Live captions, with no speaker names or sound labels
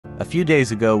A few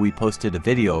days ago we posted a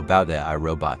video about AI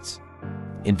robots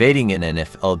invading an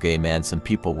NFL game, and some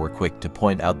people were quick to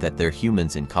point out that they're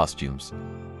humans in costumes,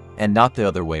 and not the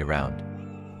other way around.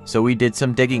 So we did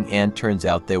some digging, and turns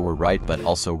out they were right but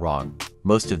also wrong.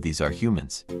 Most of these are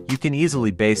humans. You can easily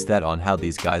base that on how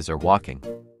these guys are walking.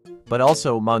 But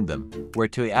also among them were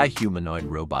two AI humanoid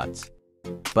robots.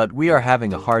 But we are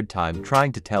having a hard time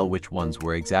trying to tell which ones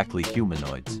were exactly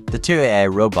humanoids. The two AI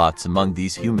robots among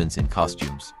these humans in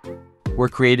costumes were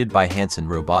created by Hanson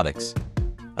Robotics,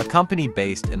 a company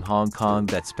based in Hong Kong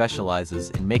that specializes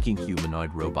in making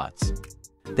humanoid robots.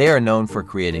 They are known for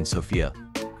creating Sophia,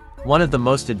 one of the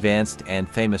most advanced and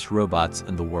famous robots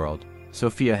in the world.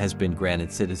 Sophia has been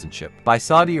granted citizenship by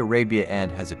Saudi Arabia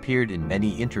and has appeared in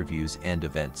many interviews and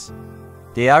events.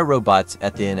 The AI robots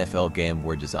at the NFL game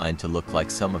were designed to look like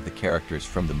some of the characters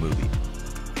from the movie,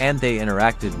 and they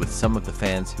interacted with some of the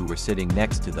fans who were sitting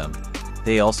next to them.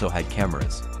 They also had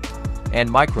cameras and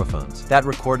microphones that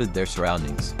recorded their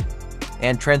surroundings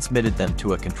and transmitted them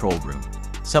to a control room.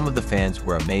 Some of the fans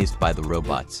were amazed by the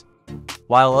robots,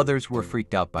 while others were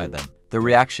freaked out by them. The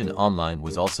reaction online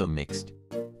was also mixed.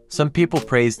 Some people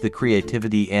praised the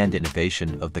creativity and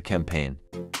innovation of the campaign,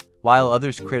 while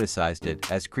others criticized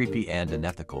it as creepy and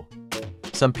unethical.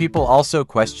 Some people also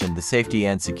questioned the safety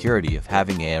and security of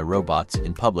having AI robots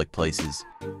in public places,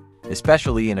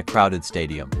 especially in a crowded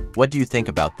stadium. What do you think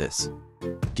about this?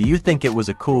 Do you think it was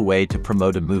a cool way to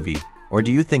promote a movie, or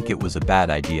do you think it was a bad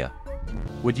idea?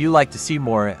 Would you like to see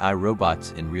more AI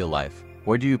robots in real life,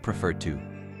 or do you prefer to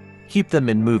keep them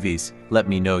in movies? Let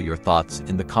me know your thoughts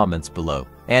in the comments below.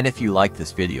 And if you like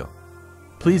this video,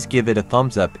 please give it a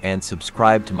thumbs up and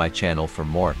subscribe to my channel for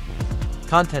more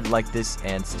content like this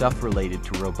and stuff related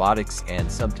to robotics, and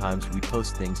sometimes we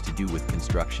post things to do with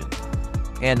construction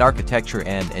and architecture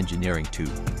and engineering too.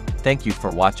 Thank you for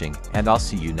watching, and I'll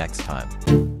see you next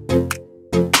time.